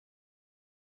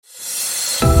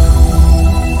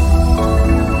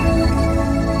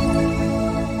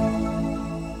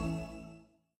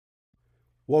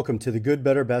Welcome to the Good,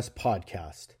 Better, Best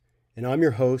podcast, and I'm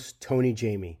your host, Tony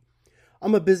Jamie.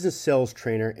 I'm a business sales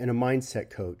trainer and a mindset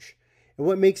coach, and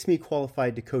what makes me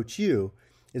qualified to coach you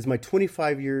is my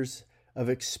 25 years of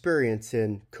experience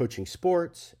in coaching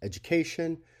sports,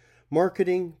 education,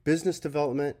 marketing, business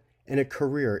development, and a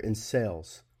career in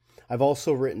sales. I've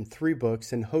also written 3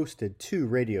 books and hosted 2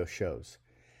 radio shows.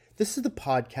 This is the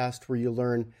podcast where you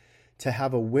learn to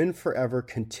have a win forever,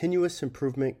 continuous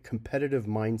improvement, competitive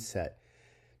mindset,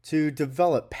 to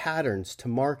develop patterns to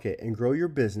market and grow your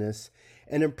business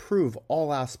and improve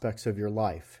all aspects of your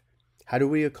life. How do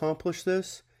we accomplish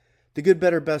this? The Good,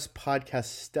 Better, Best podcast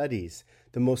studies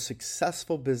the most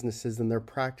successful businesses and their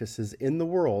practices in the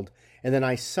world, and then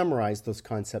I summarize those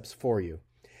concepts for you.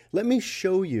 Let me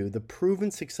show you the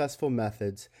proven successful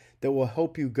methods that will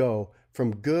help you go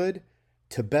from good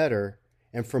to better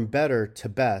and from better to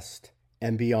best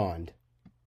and beyond.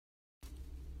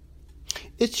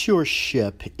 It's Your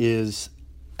Ship is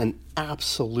an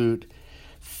absolute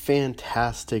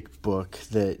fantastic book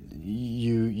that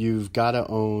you've got to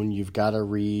own, you've got to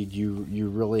read, you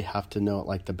really have to know it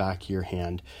like the back of your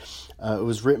hand. It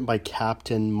was written by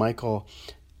Captain Michael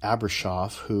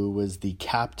Abrashoff, who was the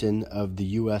captain of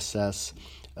the USS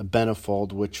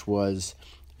Benefold, which was,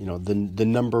 the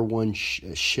number one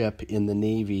ship in the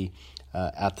Navy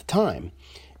at the time.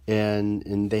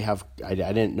 And they have, I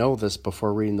didn't know this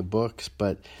before reading the books,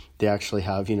 but they actually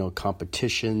have,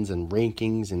 competitions and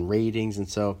rankings and ratings. And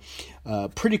so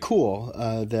pretty cool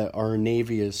that our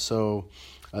Navy is so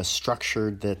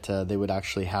structured that they would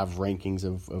actually have rankings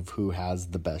of who has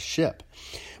the best ship.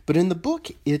 But in the book,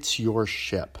 It's Your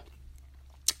Ship,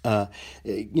 Captain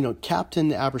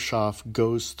Abrashoff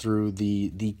goes through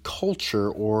the culture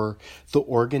or the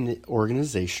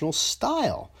organizational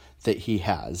style that he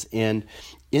has. And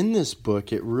in this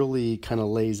book, it really kind of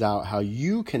lays out how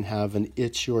you can have an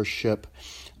It's Your Ship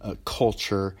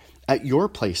culture at your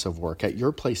place of work, at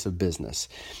your place of business.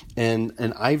 And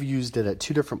I've used it at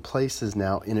 2 different places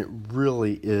now, and it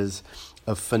really is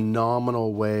a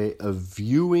phenomenal way of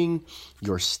viewing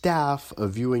your staff,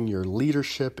 of viewing your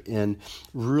leadership, and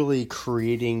really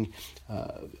creating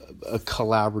a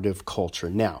collaborative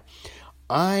culture. Now,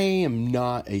 I am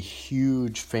not a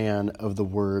huge fan of the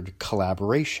word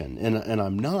collaboration, and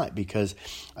I'm not, because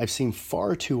I've seen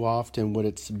far too often what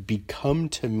it's become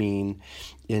to mean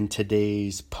in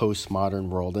today's postmodern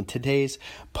world. In today's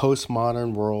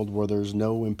postmodern world where there's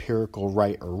no empirical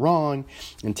right or wrong,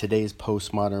 in today's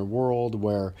postmodern world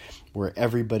where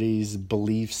everybody's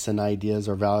beliefs and ideas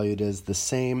are valued as the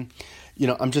same,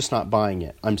 I'm just not buying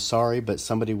it. I'm sorry, but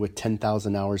somebody with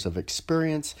 10,000 hours of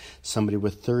experience, somebody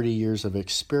with 30 years of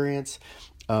experience,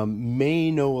 may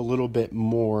know a little bit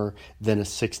more than a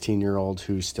 16-year-old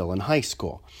who's still in high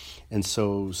school. And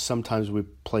so sometimes we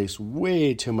place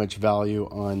way too much value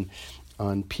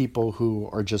on people who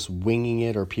are just winging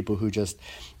it or people who just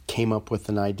came up with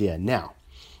an idea. Now,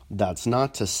 that's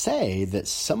not to say that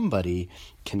somebody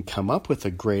can come up with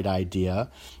a great idea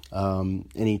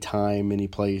anytime, any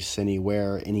place,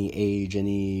 anywhere, any age,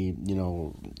 any,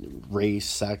 race,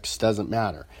 sex, doesn't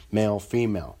matter, male,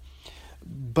 female.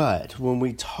 But when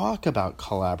we talk about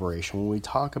collaboration, when we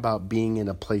talk about being in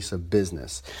a place of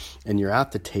business and you're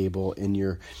at the table and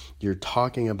you're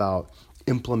talking about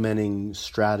implementing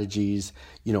strategies,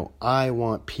 I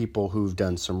want people who've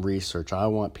done some research. I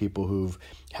want people who've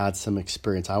had some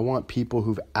experience. I want people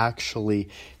who've actually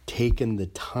taken the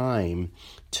time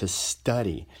to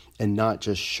study and not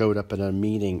just showed up at a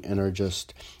meeting and are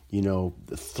just,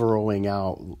 throwing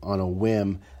out on a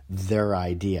whim their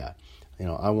idea.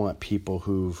 I want people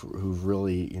who've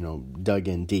really, dug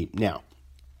in deep. Now,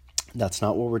 that's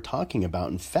not what we're talking about.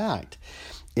 In fact,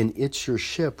 in It's Your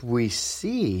Ship, we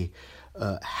see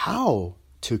how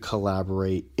to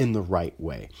collaborate in the right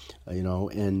way,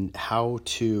 and how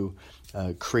to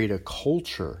create a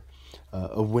culture,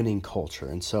 a winning culture.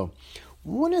 And so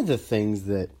one of the things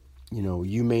that,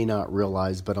 you may not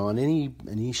realize, but on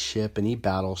any ship, any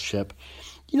battleship,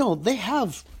 they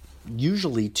have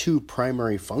usually 2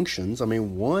 primary functions. I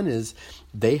mean, one is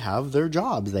they have their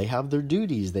jobs, they have their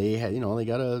duties. They have, they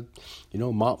got to,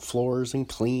 mop floors and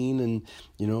clean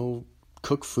and,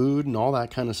 cook food and all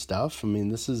that kind of stuff. I mean,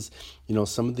 this is,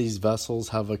 some of these vessels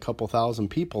have a couple thousand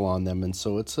people on them. And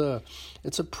so it's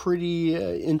a pretty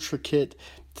intricate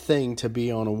thing to be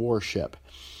on a warship.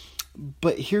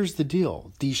 But here's the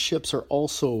deal. These ships are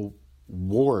also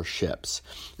warships.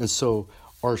 And so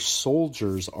our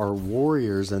soldiers are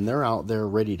warriors, and they're out there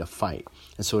ready to fight.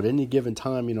 And so at any given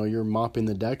time, you're mopping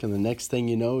the deck, and the next thing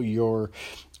you know, you're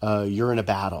in a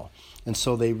battle. And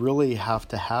so they really have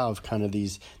to have kind of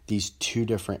these 2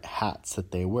 different hats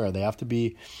that they wear. They have to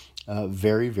be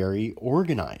very, very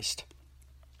organized.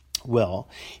 Well,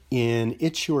 in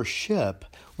It's Your Ship,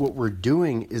 what we're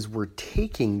doing is we're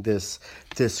taking this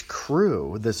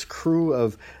crew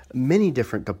of many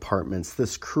different departments,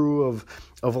 this crew of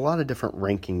a lot of different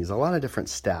rankings, a lot of different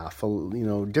staff,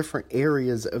 different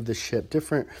areas of the ship,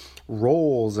 different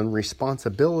roles and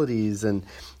responsibilities, and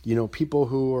people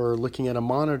who are looking at a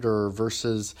monitor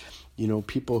versus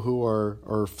people who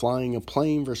are flying a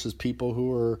plane versus people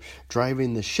who are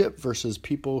driving the ship versus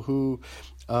people who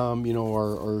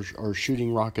are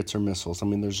shooting rockets or missiles. I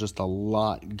mean, there's just a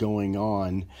lot going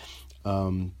on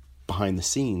behind the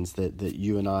scenes that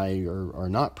you and I are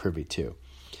not privy to.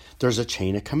 There's a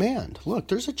chain of command. Look,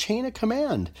 there's a chain of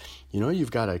command.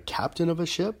 You've got a captain of a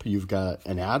ship, you've got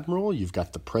an admiral, you've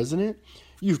got the president,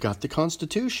 you've got the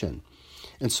Constitution.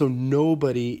 And so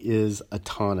nobody is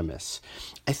autonomous.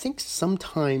 I think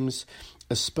sometimes,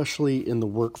 especially in the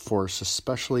workforce,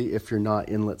 especially if you're not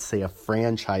in, let's say, a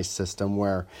franchise system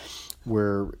where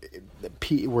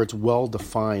it's well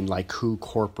defined, like who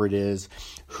corporate is,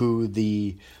 who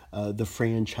the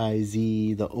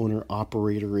franchisee, the owner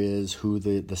operator is, who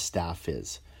the staff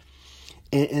is.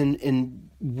 And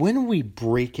when we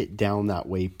break it down that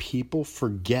way, people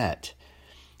forget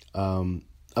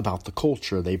about the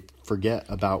culture. They forget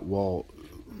about,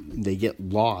 they get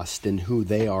lost in who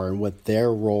they are and what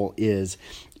their role is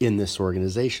in this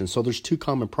organization. So there's two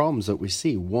common problems that we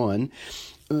see. One,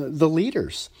 the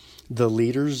leaders. The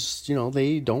leaders,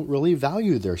 they don't really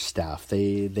value their staff.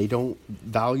 They don't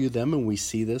value them, and we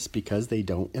see this because they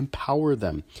don't empower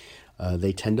them.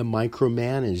 They tend to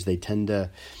micromanage. They tend to,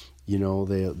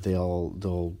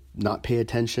 they'll not pay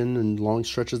attention in long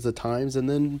stretches of times and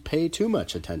then pay too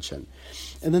much attention.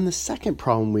 And then the second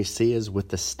problem we see is with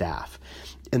the staff.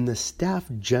 And the staff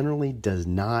generally does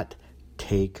not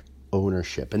take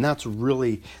ownership. And that's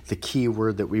really the key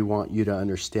word that we want you to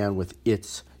understand with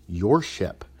It's Your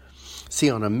Ship. See,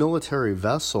 on a military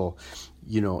vessel,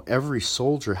 every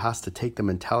soldier has to take the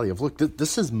mentality of, look,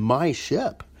 this is my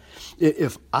ship.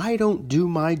 If I don't do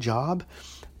my job,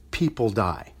 people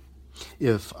die.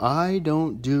 If I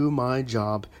don't do my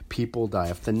job, people die.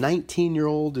 If the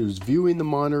 19-year-old who's viewing the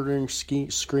monitoring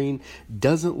screen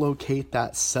doesn't locate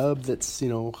that sub that's,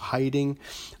 hiding,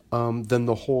 then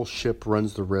the whole ship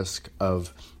runs the risk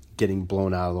of getting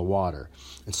blown out of the water.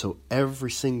 And so every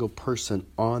single person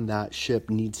on that ship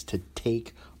needs to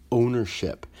take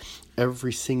ownership.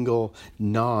 Every single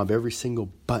knob, every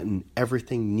single button,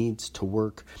 everything needs to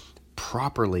work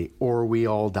properly, or we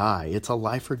all die. It's a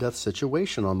life or death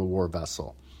situation on the war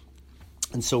vessel.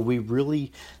 And so we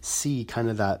really see kind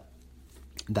of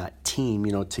that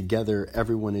team, together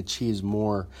everyone achieves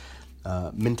more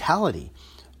mentality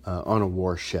on a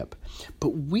warship. But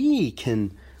we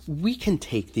can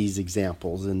take these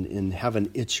examples and have an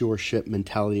It's Your Ship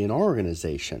mentality in our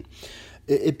organization.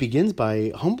 It begins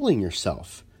by humbling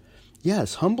yourself.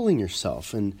 Yes, humbling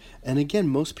yourself. And again,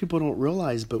 most people don't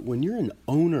realize, but when you're an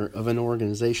owner of an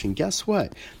organization, guess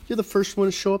what? You're the first one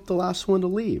to show up, the last one to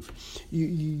leave.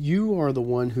 You are the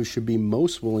one who should be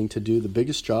most willing to do the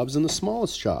biggest jobs and the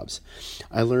smallest jobs.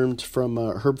 I learned from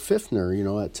Herb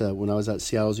Pfiffner, when I was at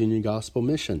Seattle's Union Gospel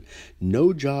Mission.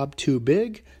 No job too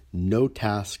big, no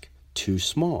task too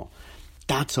small.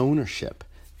 That's ownership.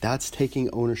 That's taking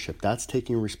ownership. That's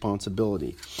taking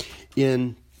responsibility.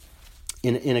 In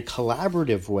a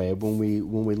collaborative way, when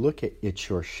we look at It's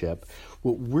Your Ship,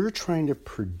 what we're trying to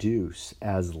produce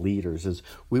as leaders is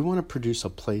we want to produce a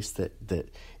place that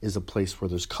is a place where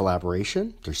there's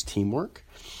collaboration, there's teamwork.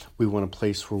 We want a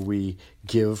place where we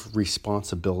give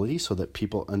responsibility so that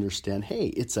people understand, hey,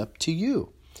 it's up to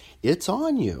you. It's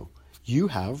on you. You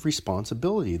have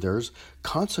responsibility. There's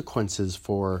consequences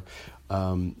for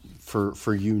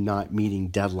you not meeting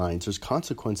deadlines. There's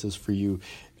consequences for you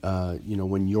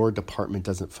when your department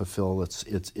doesn't fulfill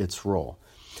its role.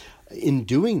 In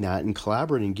doing that and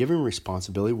collaborating, giving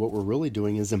responsibility, what we're really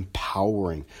doing is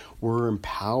empowering. We're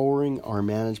empowering our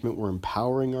management. We're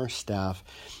empowering our staff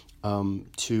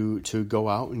to go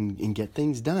out and get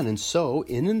things done. And so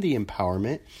in the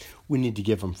empowerment, we need to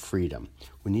give them freedom.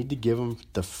 We need to give them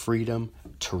the freedom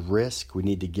to risk. We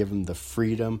need to give them the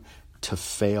freedom to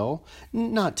fail,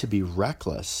 not to be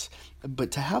reckless,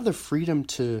 but to have the freedom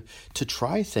to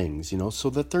try things, so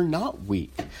that they're not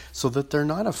weak, so that they're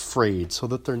not afraid, so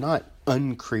that they're not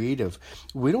uncreative.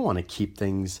 We don't want to keep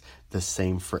things the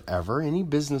same forever. Any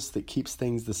business that keeps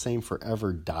things the same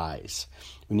forever dies.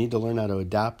 We need to learn how to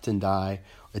adapt and die,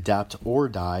 adapt or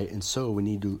die, and so we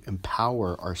need to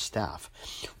empower our staff.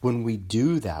 When we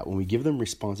do that, when we give them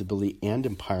responsibility and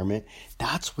empowerment,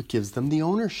 that's what gives them the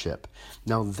ownership.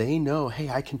 Now they know, hey,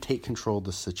 I can take control of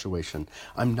the situation.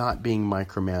 I'm not being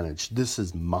micromanaged. This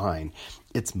is mine.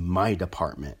 It's my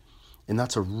department. And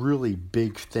that's a really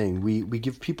big thing. We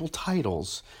give people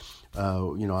titles. I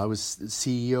was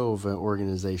CEO of an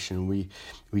organization. We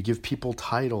give people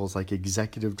titles like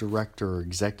executive director or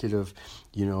executive,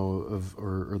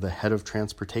 or the head of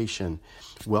transportation.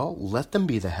 Well, let them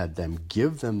be the head then.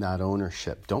 Give them that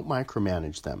ownership. Don't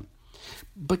micromanage them,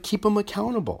 but keep them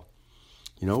accountable.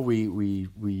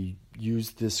 We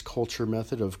use this culture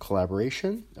method of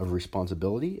collaboration, of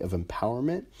responsibility, of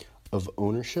empowerment, of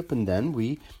ownership, and then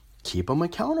we keep them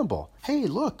accountable. Hey,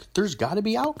 look, there's got to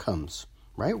be outcomes.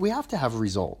 Right? We have to have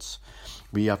results.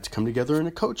 We have to come together in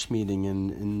a coach meeting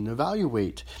and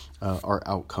evaluate our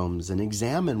outcomes and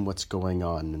examine what's going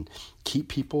on and keep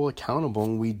people accountable.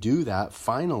 And we do that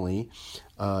finally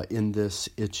in this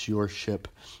It's Your Ship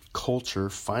culture.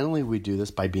 Finally, we do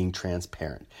this by being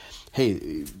transparent.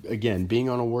 Hey, again, being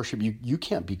on a warship, you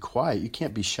can't be quiet. You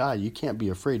can't be shy. You can't be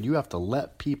afraid. You have to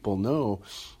let people know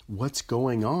what's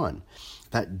going on.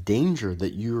 That danger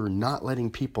that you're not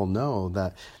letting people know,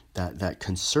 that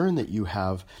concern that you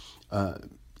have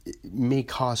may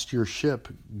cost your ship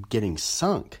getting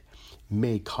sunk,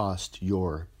 may cost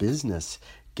your business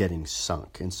getting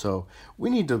sunk. And so we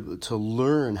need to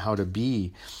learn how to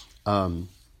be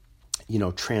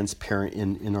transparent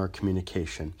in our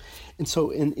communication. And so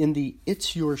in the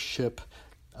It's Your Ship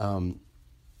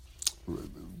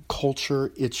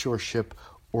culture, It's Your Ship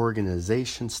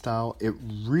organization style, it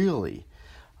really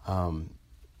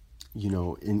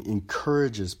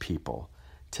encourages people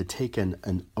to take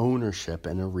an ownership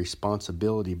and a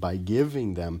responsibility by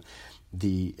giving them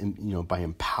by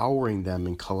empowering them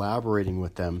and collaborating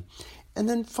with them, and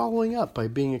then following up by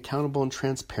being accountable and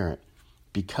transparent,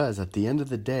 because at the end of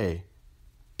the day,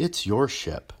 it's your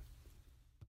ship.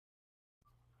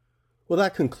 Well,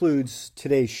 that concludes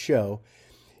today's show.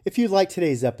 If you like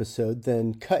today's episode,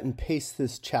 then cut and paste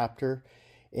this chapter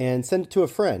and send it to a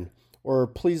friend. Or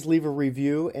please leave a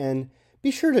review and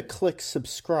be sure to click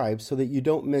subscribe so that you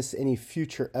don't miss any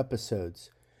future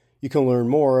episodes. You can learn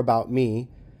more about me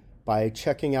by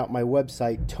checking out my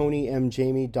website,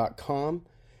 tonymjamie.com.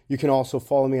 You can also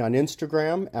follow me on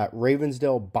Instagram at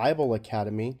Ravensdale Bible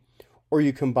Academy, or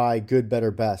you can buy Good,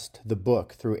 Better, Best, the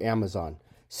book, through Amazon.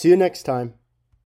 See you next time.